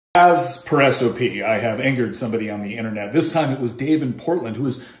As per SOP, I have angered somebody on the internet. This time it was Dave in Portland who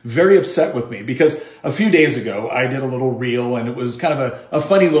was very upset with me because a few days ago I did a little reel and it was kind of a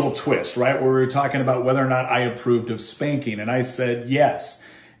funny little twist, right? Where we were talking about whether or not I approved of spanking. And I said, yes,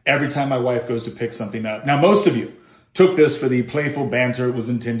 every time my wife goes to pick something up. Now, most of you took this for the playful banter it was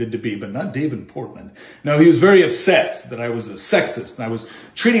intended to be, but not Dave in Portland. No, he was very upset that I was a sexist and I was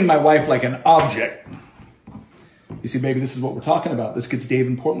treating my wife like an object. You see, baby, this is what we're talking about. This gets Dave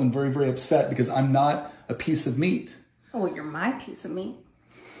in Portland very, very upset because I'm not a piece of meat. Oh, well, you're my piece of meat.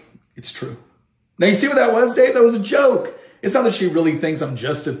 It's true. Now, you see what that was, Dave? That was a joke. It's not that she really thinks I'm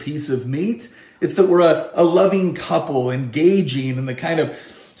just a piece of meat. It's that we're a loving couple, engaging in the kind of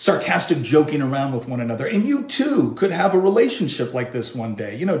sarcastic joking around with one another. And you, too, could have a relationship like this one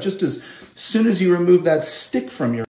day. You know, just as soon as you remove that stick from your